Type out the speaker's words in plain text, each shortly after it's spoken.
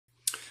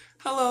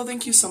Hello,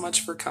 thank you so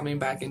much for coming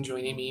back and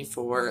joining me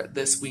for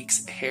this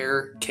week's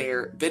hair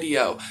care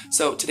video.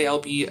 So today I'll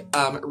be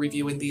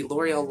reviewing the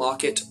L'Oreal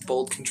Lock-It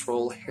Bold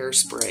Control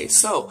Hairspray.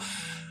 So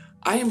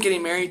I am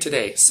getting married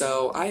today,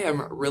 so I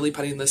am really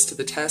putting this to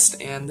the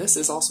test, and this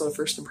is also a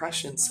first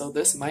impression, so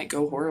this might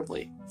go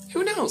horribly.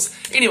 Who knows?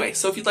 Anyway,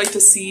 so if you'd like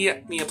to see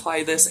me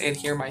apply this and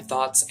hear my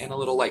thoughts and a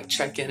little like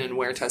check-in and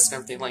wear test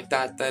and everything like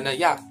that, then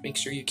yeah, make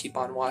sure you keep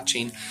on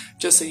watching.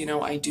 Just so you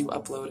know, I do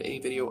upload a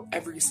video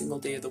every single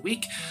day of the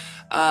week.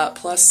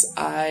 Plus,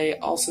 I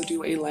also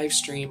do a live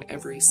stream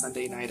every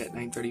Sunday night at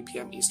 9:30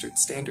 p.m. Eastern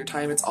Standard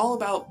Time. It's all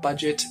about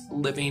budget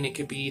living. It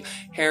could be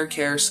hair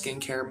care,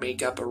 skincare,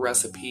 makeup, a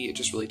recipe. It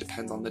just really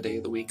depends on the day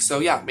of the week. So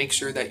yeah, make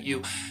sure that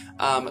you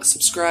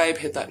subscribe,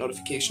 hit that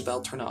notification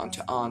bell, turn it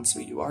on so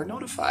you are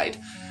notified.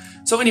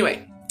 So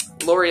anyway,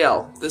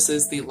 L'Oreal, this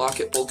is the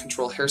Lock-It Bold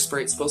Control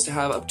Hairspray. It's supposed to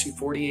have up to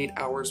 48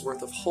 hours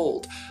worth of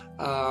hold.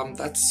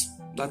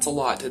 That's a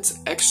lot. It's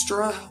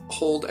extra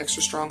hold,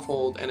 extra strong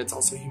hold, and it's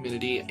also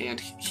humidity and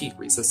heat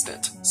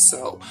resistant.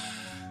 So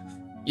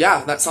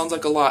yeah, that sounds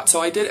like a lot.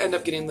 So I did end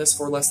up getting this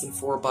for less than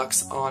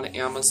 $4 on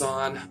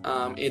Amazon.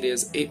 It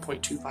is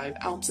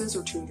 8.25 ounces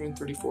or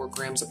 234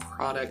 grams of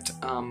product.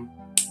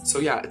 So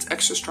yeah, it's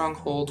extra strong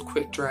hold,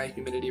 quick dry,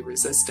 humidity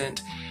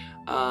resistant.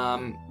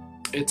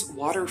 It's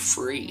water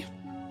free.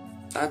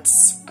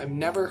 I've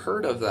never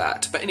heard of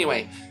that. But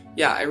anyway,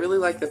 yeah, I really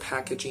like the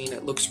packaging.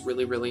 It looks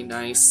really, really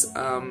nice.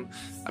 I'm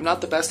not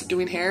the best at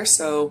doing hair,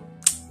 so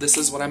this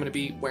is what I'm going to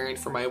be wearing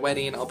for my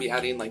wedding. I'll be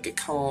adding like a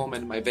comb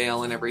and my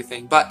veil and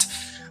everything, but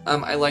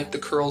I like the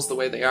curls the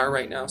way they are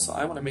right now, so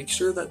I want to make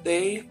sure that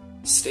they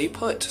stay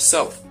put.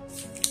 So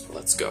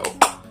let's go.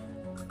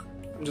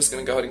 I'm just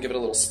going to go ahead and give it a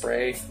little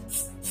spray.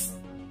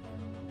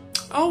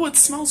 Oh, it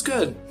smells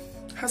good.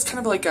 It has kind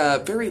of like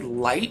a very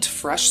light,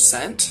 fresh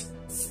scent.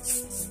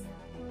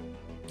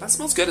 That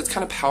smells good. It's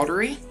kind of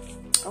powdery.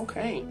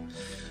 Okay,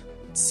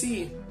 let's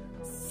see.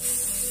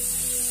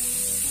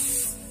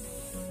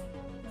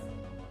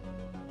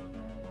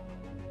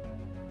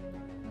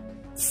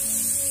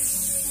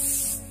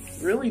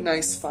 Really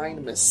nice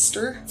fine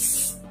mister.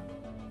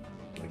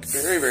 Like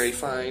very, very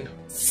fine.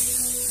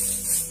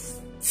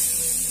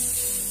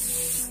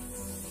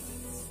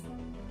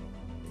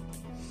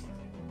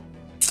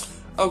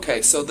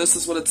 Okay, so this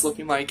is what it's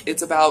looking like.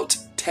 It's about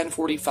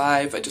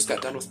 10:45. I just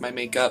got done with my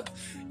makeup.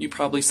 You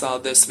probably saw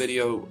this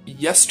video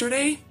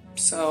yesterday,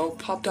 so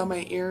popped on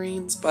my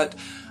earrings, but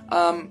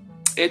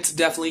it's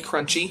definitely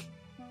crunchy.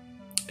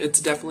 It's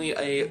definitely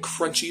a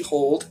crunchy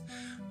hold,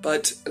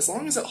 but as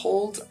long as it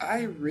holds,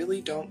 I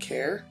really don't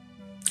care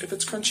if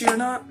it's crunchy or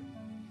not.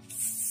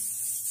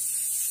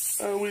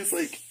 I always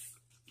like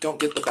don't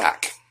get the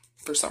back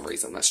for some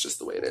reason. That's just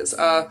the way it is.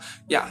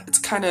 Yeah, it's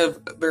kind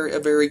of a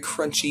very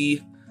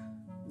crunchy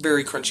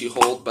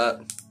hold,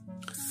 but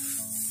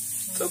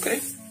it's okay.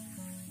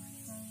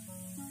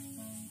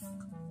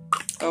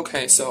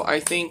 Okay, so I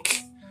think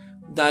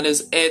that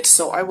is it.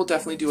 So I will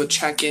definitely do a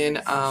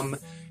check-in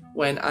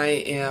when I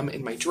am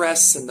in my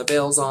dress and the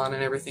veil's on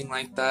and everything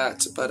like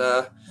that.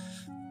 But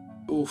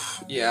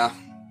oof, yeah,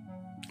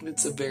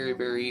 it's a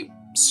very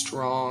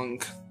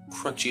strong,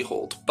 crunchy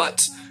hold.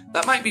 But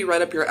that might be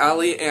right up your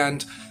alley,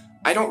 and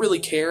I don't really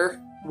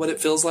care what it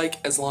feels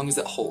like as long as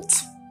it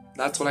holds.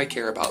 That's what I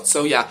care about.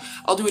 So yeah,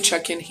 I'll do a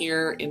check-in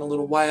here in a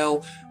little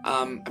while.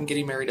 I'm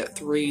getting married at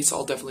 3, so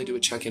I'll definitely do a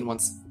check-in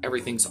once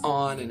everything's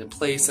on and in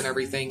place and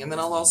everything. And then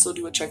I'll also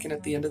do a check-in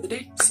at the end of the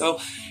day. So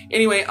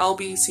anyway, I'll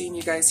be seeing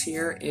you guys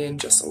here in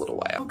just a little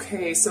while.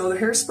 Okay, so the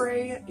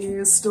hairspray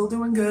is still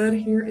doing good.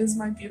 Here is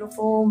my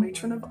beautiful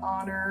matron of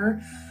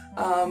honor.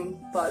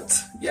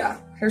 But yeah,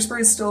 hairspray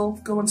is still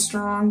going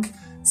strong.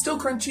 Still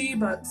crunchy,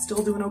 but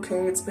still doing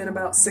okay. It's been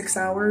about 6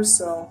 hours,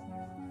 so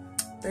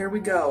there we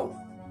go.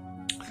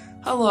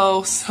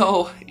 Hello,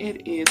 so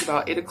it is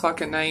about 8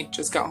 o'clock at night,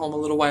 just got home a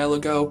little while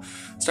ago,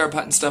 started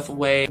putting stuff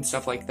away and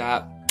stuff like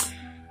that.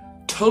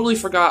 Totally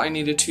forgot I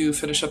needed to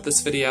finish up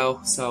this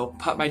video, so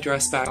put my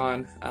dress back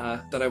on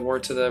that I wore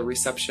to the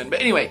reception.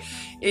 But anyway,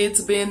 it's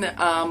been,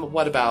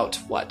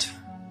 what?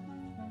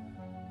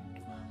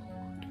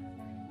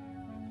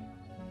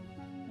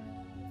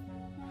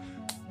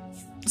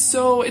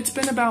 So it's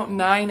been about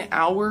 9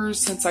 hours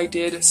since I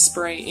did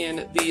spray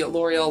in the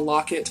L'Oreal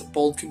Lock-It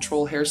Bold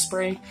Control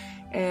Hairspray.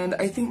 And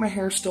I think my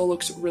hair still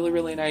looks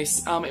really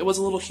nice. It was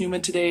a little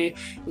humid today.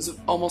 It was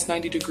almost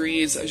 90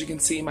 degrees. As you can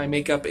see, my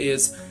makeup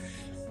is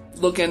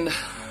looking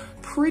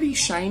pretty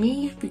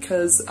shiny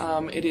because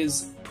it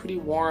is pretty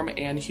warm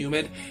and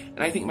humid.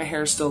 And I think my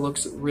hair still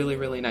looks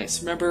really nice.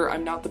 Remember,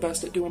 I'm not the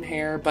best at doing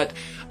hair, but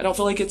I don't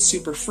feel like it's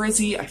super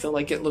frizzy. I feel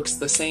like it looks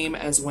the same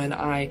as when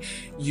I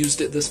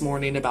used it this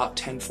morning about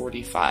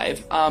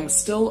 10:45.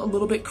 Still a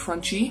little bit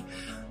crunchy.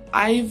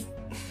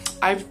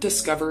 I've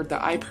discovered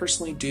that I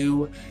personally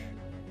do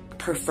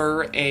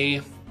prefer a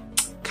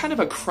kind of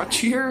a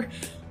crunchier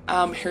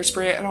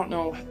hairspray. I don't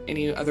know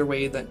any other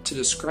way to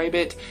describe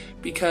it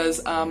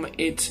because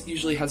it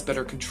usually has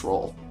better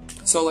control.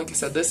 So like I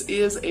said, this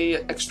is a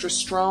extra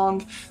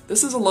strong.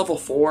 This is a level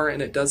 4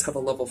 and it does have a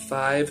level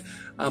 5.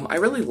 I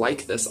really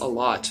like this a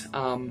lot.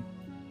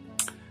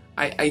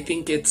 I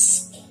think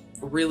it's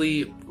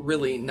really,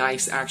 really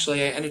nice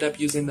actually. I ended up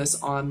using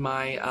this on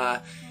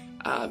my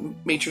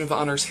Matron of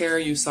Honor's hair.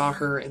 You saw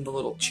her in the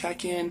little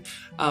check-in,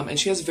 and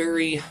she has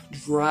very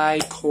dry,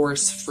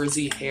 coarse,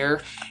 frizzy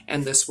hair,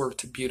 and this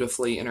worked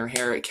beautifully in her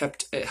hair.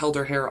 It held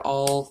her hair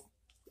all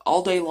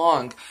day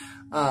long.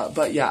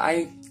 But yeah,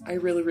 I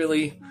really,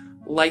 really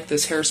like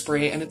this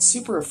hairspray, and it's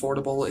super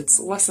affordable. It's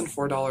less than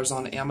 $4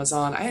 on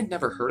Amazon. I had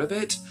never heard of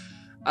it.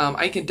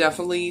 I can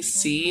definitely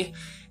see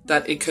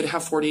that it could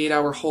have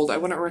 48-hour hold. I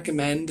wouldn't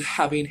recommend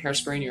having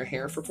hairspray in your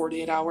hair for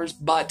 48 hours,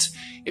 but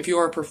if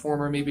you're a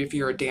performer, maybe if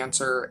you're a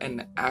dancer,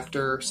 an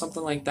actor,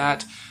 something like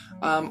that,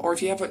 or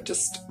if you have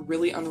just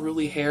really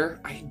unruly hair,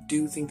 I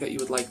do think that you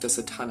would like this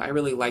a ton. I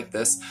really like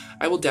this.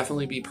 I will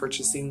definitely be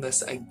purchasing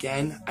this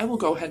again. I will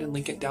go ahead and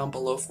link it down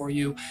below for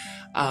you.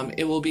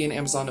 It will be an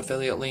Amazon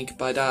affiliate link,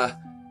 but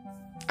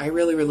I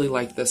really, really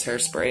like this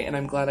hairspray, and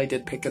I'm glad I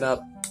did pick it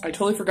up. I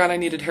totally forgot I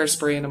needed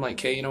hairspray, and I'm like,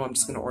 okay, you know, I'm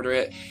just going to order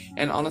it.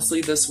 And honestly,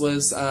 this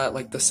was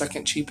like the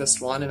second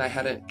cheapest one, and I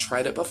hadn't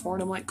tried it before,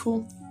 and I'm like,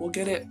 cool, we'll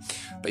get it.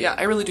 But yeah,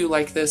 I really do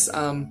like this.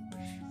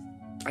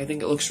 I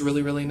think it looks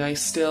really, really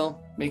nice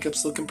still.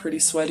 Makeup's looking pretty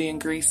sweaty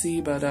and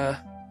greasy, but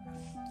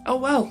oh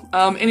well.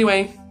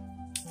 Anyway,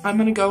 I'm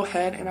going to go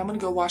ahead and I'm going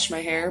to go wash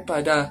my hair,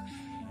 but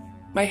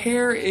my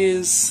hair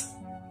is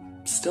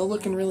still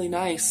looking really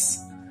nice.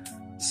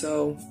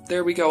 So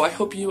there we go. I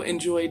hope you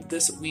enjoyed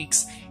this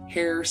week's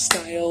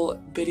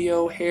hairstyle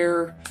video.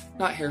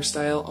 Not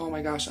hairstyle. Oh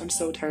my gosh, I'm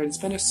so tired. It's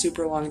been a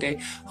super long day.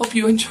 Hope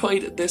you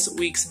enjoyed this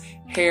week's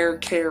hair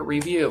care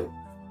review.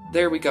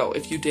 There we go.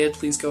 If you did,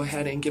 please go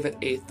ahead and give it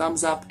a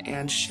thumbs up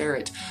and share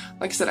it.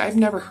 Like I said, I've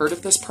never heard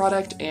of this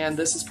product, and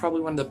this is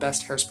probably one of the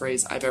best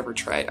hairsprays I've ever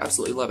tried.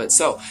 Absolutely love it.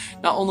 So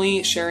not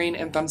only sharing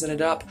and thumbsing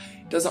it up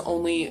doesn't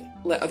only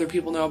let other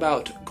people know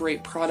about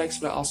great products,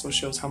 but it also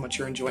shows how much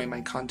you're enjoying my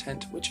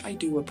content, which I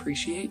do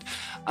appreciate.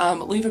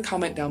 Leave a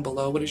comment down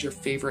below. What is your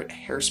favorite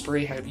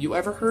hairspray? Have you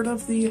ever heard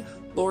of the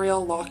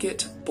Loreal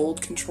Lock-It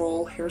Bold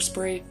Control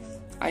hairspray?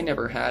 I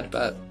never had,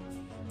 but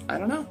I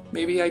don't know.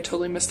 Maybe I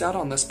totally missed out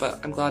on this, but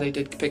I'm glad I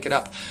did pick it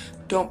up.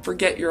 Don't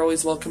forget, you're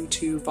always welcome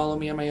to follow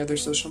me on my other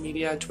social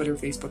media, Twitter,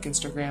 Facebook,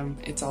 Instagram.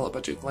 It's all at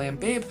Budget Glam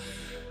Babe.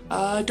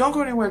 Don't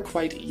go anywhere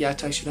quite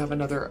yet. I should have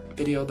another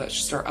video that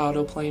should start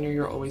auto-playing, or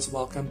you're always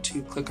welcome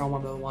to click on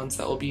one of the ones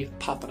that will be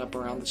popping up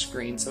around the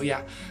screen. So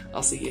yeah,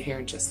 I'll see you here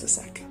in just a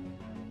sec.